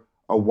are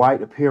a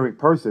white appearing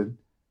person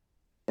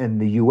in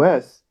the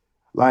US,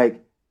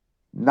 like,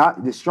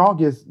 not the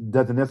strongest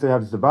doesn't necessarily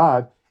have to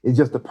survive. It's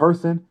just the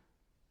person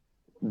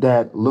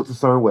that looks a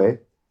certain way,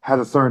 has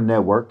a certain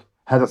network,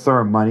 has a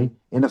certain money,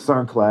 in a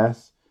certain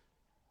class,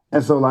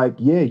 And so, like,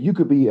 yeah, you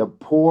could be a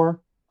poor,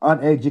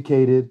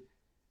 uneducated,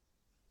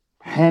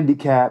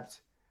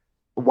 handicapped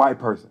white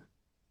person,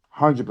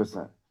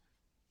 100%.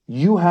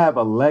 You have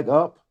a leg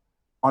up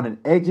on an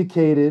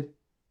educated,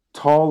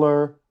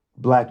 taller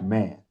black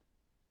man.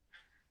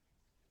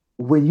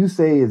 When you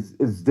say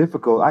it's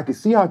difficult, I can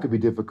see how it could be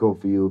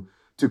difficult for you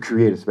to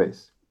create a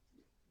space.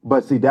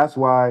 But see, that's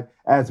why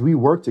as we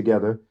work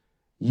together,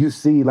 you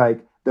see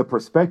like the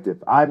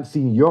perspective. I'm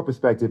seeing your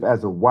perspective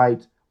as a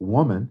white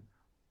woman,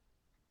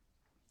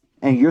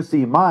 and you're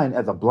seeing mine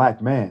as a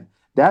black man.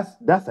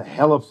 That's a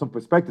hell of some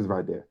perspectives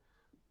right there.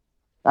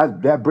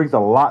 That brings a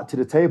lot to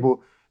the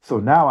table. So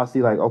now I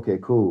see like, okay,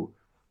 cool,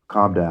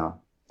 calm down,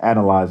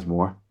 analyze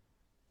more,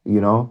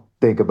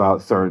 think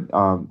about certain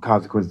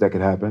consequences that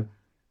could happen.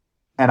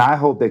 And I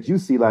hope that you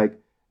see like,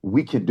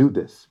 we can do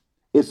this.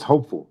 It's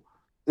hopeful.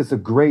 It's a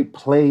great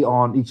play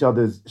on each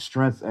other's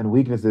strengths and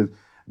weaknesses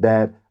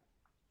that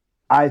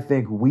I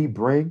think we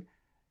bring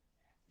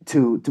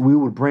we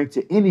would bring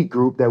to any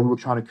group that we were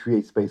trying to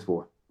create space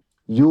for.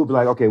 You would be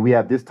like, okay, we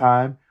have this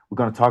time. We're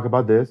going to talk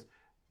about this.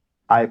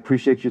 I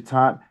appreciate your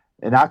time.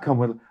 And I come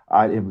with, all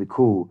right, Emily,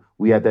 cool.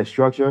 We have that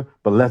structure,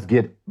 but let's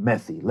get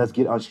messy. Let's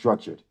get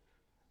unstructured.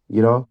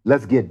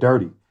 Let's get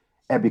dirty.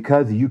 And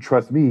because you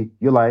trust me,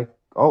 you're like,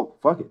 oh,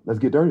 fuck it. Let's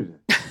get dirty then.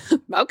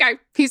 Okay.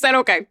 He said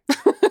okay.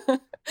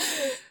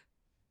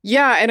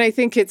 Yeah. And I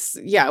think it's,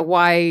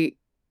 why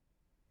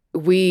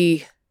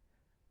we've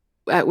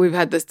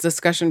had this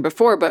discussion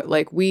before, but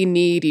like we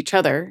need each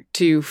other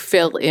to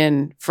fill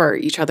in for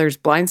each other's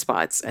blind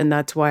spots. And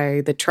that's why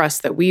the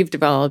trust that we've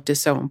developed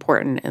is so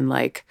important. And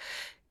like,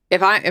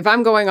 if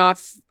I'm going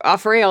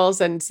off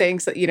rails and saying,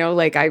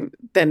 like I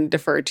then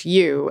defer to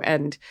you.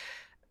 And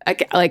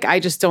I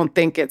just don't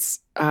think it's,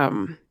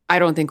 I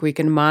don't think we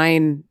can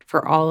mine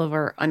for all of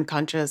our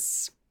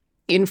unconscious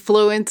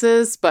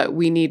influences, but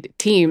we need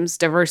teams,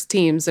 diverse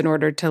teams in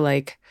order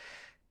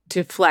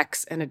to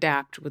flex and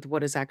adapt with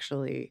what is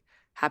actually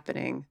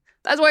happening.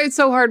 That's why it's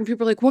so hard. And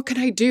people are like, what can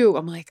I do?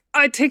 I'm like,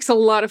 it takes a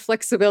lot of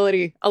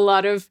flexibility, a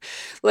lot of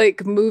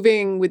like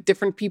moving with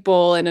different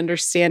people and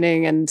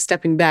understanding and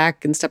stepping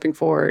back and stepping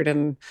forward.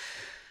 And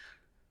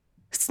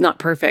it's not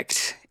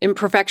perfect.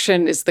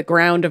 Imperfection is the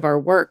ground of our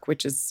work,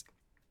 which is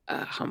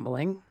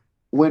humbling.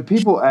 When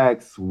people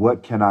ask,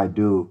 what can I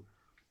do?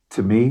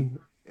 To me,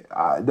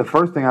 the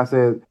first thing I say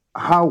is,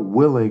 how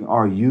willing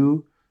are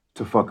you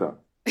to fuck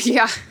up?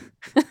 Yeah.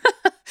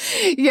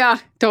 Yeah,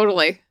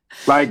 totally.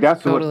 Like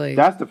that's totally.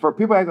 That's the first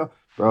people ask,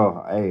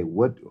 bro, hey,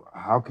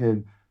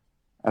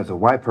 as a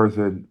white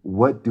person,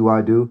 what do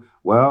I do?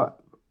 Well,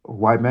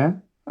 white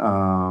man,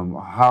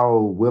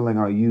 how willing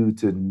are you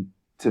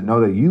to know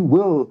that you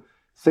will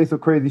say some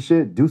crazy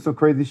shit, do some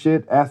crazy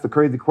shit, ask a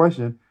crazy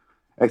question,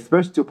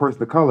 especially to a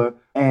person of color,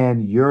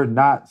 and you're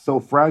not so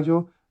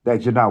fragile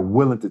that you're not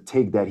willing to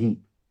take that heat.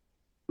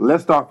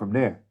 Let's start from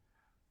there.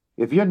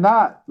 If you're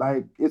not,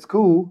 like, it's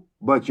cool,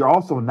 but you're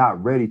also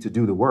not ready to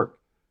do the work.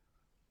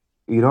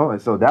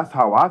 And so that's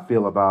how I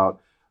feel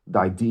about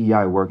like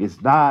DEI work.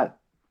 It's not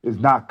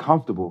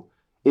comfortable.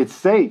 It's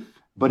safe,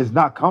 but it's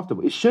not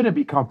comfortable. It shouldn't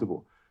be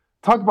comfortable.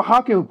 Talking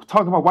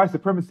about white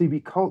supremacy be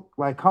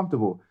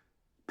comfortable?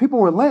 People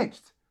were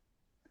lynched.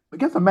 I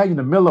guess imagine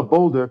the middle of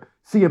Boulder,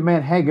 see a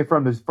man hanging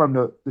from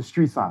the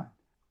street sign,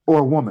 or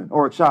a woman,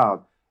 or a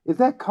child. Is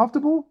that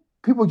comfortable?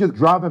 People just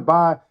driving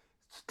by,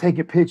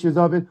 taking pictures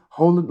of it,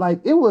 holding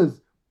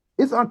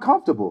it's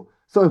uncomfortable.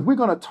 So if we're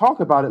gonna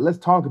talk about it, let's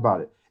talk about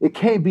it. It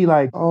can't be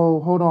like,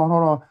 oh, hold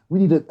on. We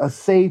need a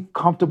safe,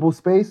 comfortable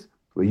space.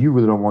 Well, you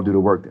really don't want to do the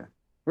work then.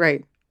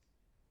 Right.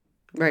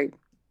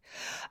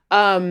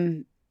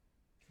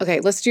 Okay,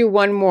 let's do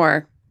one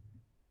more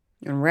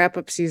and wrap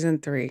up season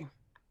 3.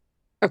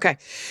 Okay.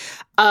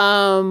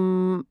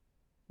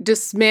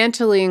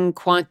 Dismantling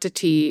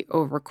quantity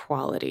over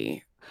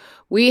quality.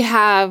 We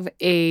have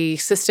a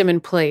system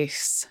in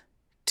place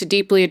to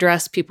deeply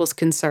address people's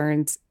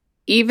concerns,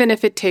 even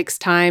if it takes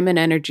time and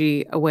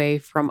energy away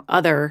from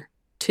other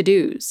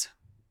to-dos.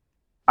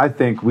 I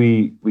think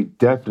we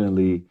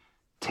definitely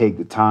take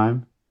the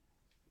time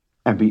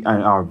and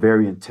are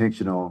very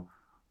intentional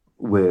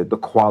with the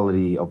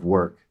quality of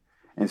work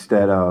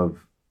instead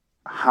of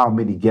how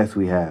many guests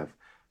we have,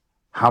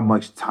 how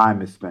much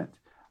time is spent.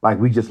 Like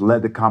we just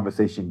let the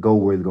conversation go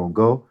where it's gonna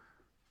go.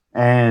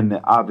 And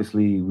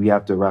obviously we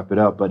have to wrap it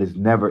up, but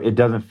it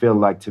doesn't feel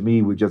like, to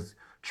me, we're just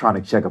trying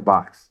to check a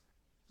box.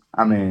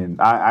 I mean,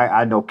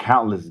 I know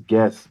countless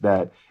guests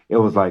that it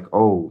was like,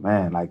 oh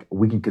man, like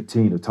we can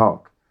continue to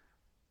talk.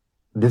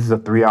 This is a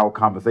 3-hour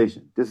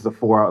conversation. This is a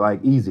 4-hour, like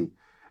easy,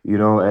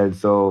 And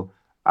so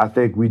I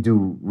think we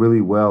do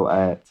really well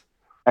at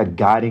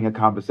guiding a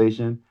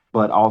conversation,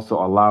 but also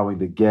allowing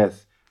the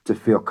guests to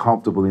feel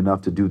comfortable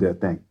enough to do their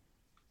thing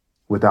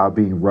without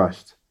being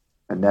rushed.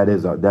 And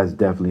that's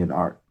definitely an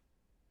art.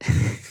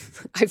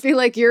 I feel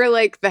like you're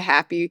like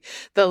okay,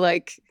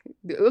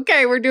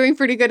 we're doing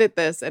pretty good at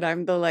this. And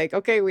I'm the like,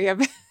 okay, we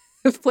have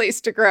a place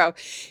to grow.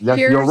 That's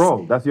your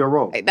role.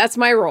 That's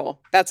my role.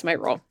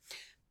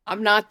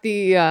 I'm not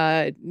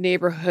the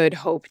neighborhood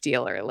hope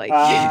dealer like you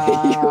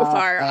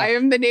are. I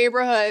am the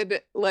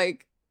neighborhood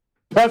like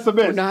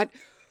pessimist.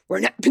 We're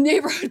not the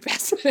neighborhood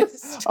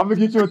pessimist. I'm gonna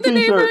get you a The t-shirt.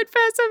 neighborhood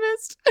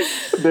pessimist.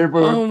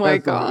 Neighborhood oh my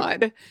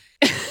pessimist.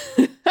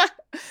 God.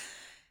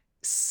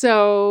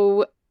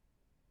 So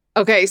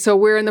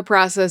we're in the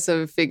process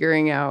of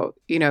figuring out,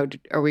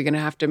 are we going to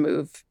have to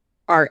move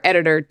our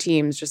editor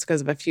teams just because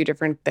of a few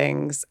different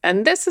things?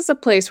 And this is a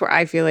place where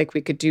I feel like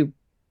we could do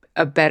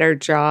a better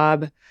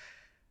job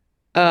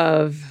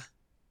of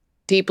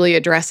deeply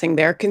addressing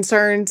their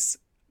concerns,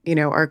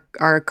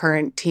 our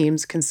current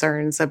team's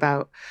concerns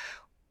about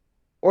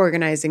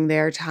organizing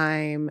their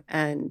time.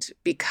 And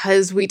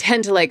because we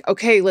tend to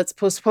let's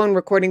postpone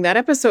recording that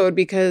episode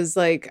because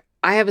I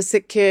have a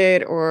sick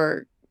kid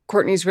or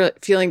Courtney's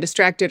feeling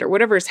distracted or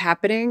whatever is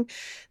happening,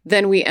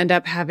 then we end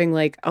up having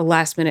a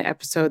last minute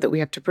episode that we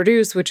have to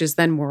produce, which is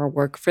then more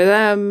work for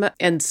them.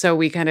 And so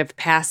we kind of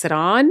pass it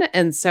on.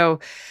 And so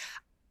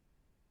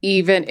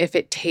even if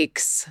it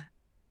takes,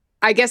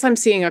 I guess I'm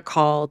seeing a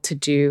call to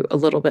do a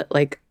little bit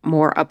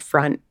more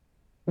upfront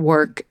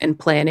work and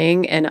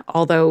planning. And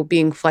although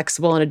being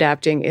flexible and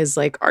adapting is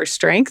our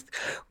strength,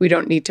 we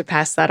don't need to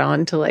pass that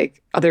on to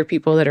other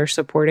people that are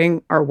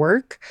supporting our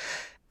work.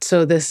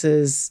 So this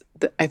is,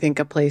 I think,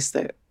 a place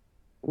that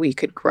we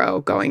could grow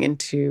going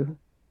into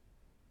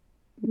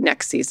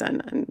next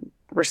season and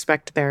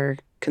respect their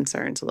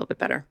concerns a little bit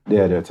better.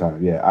 Yeah, their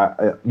time. Yeah,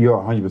 you're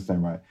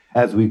 100% right.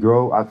 As we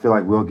grow, I feel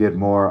like we'll get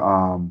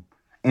more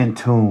in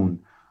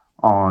tune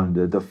on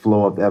the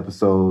flow of the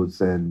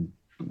episodes and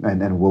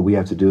what we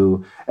have to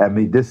do. I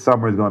mean, this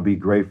summer is going to be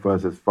great for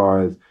us as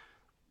far as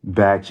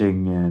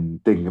batching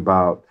and thinking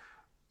about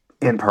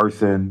in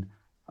person,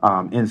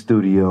 in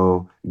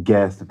studio,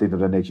 guests, and things of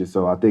that nature.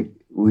 So I think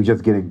we're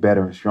just getting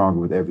better and stronger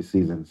with every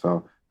season.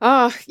 So,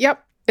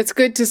 yep. It's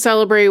good to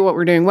celebrate what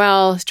we're doing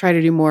well, try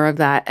to do more of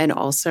that, and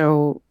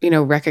also,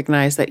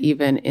 recognize that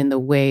even in the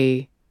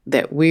way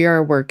that we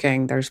are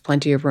working, there's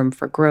plenty of room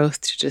for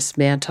growth to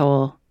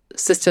dismantle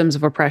systems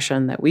of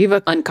oppression that we've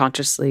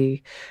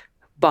unconsciously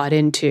bought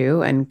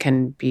into and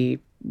can be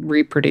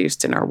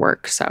reproduced in our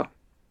work. So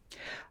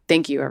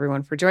thank you,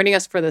 everyone, for joining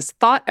us for this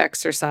thought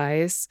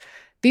exercise.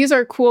 These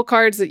are cool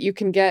cards that you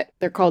can get.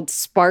 They're called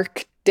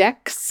Spark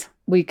Decks.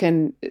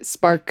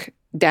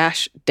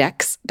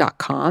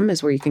 Spark-decks.com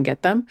is where you can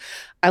get them.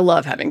 I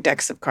love having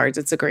decks of cards.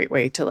 It's a great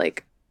way to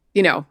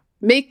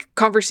make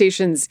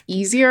conversations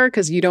easier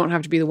because you don't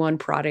have to be the one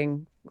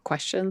prodding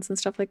questions and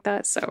stuff like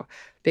that. So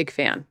big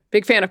fan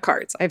of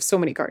cards. I have so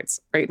many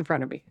cards right in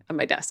front of me on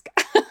my desk.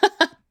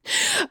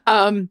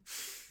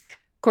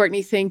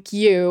 Courtney, thank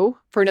you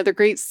for another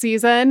great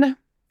season.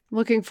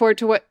 Looking forward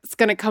to what's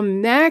going to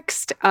come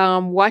next.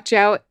 Watch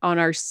out on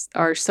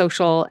our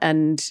social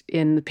and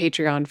in the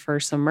Patreon for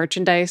some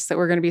merchandise that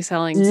we're going to be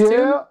selling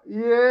soon.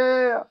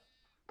 Yeah.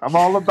 I'm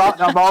all about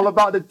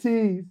the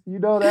teas. You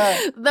know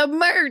that. The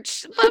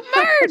merch.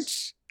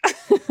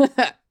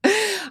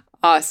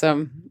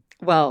 Awesome.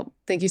 Well,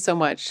 thank you so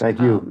much. Thank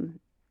you.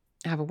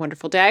 Have a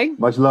wonderful day.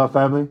 Much love,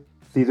 family.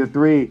 Season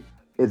 3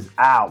 is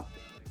out.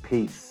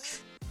 Peace.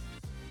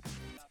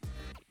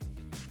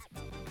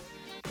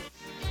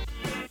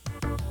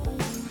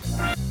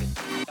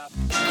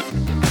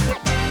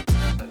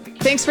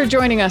 Thanks for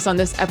joining us on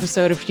this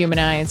episode of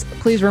Humanize.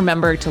 Please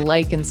remember to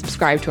like and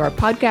subscribe to our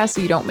podcast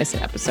so you don't miss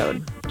an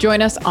episode.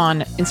 Join us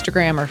on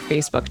Instagram or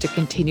Facebook to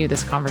continue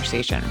this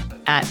conversation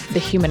at the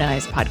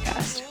Humanize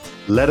Podcast.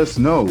 Let us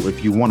know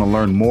if you want to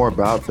learn more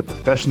about the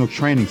professional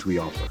trainings we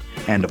offer.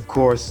 And of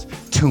course,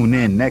 tune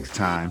in next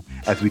time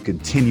as we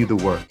continue the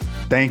work.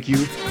 Thank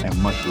you and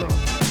much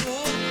love.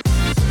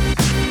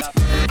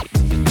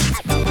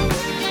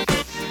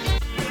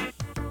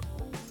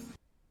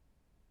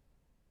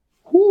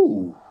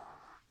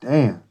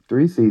 Damn,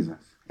 3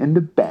 seasons in the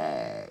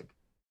bag.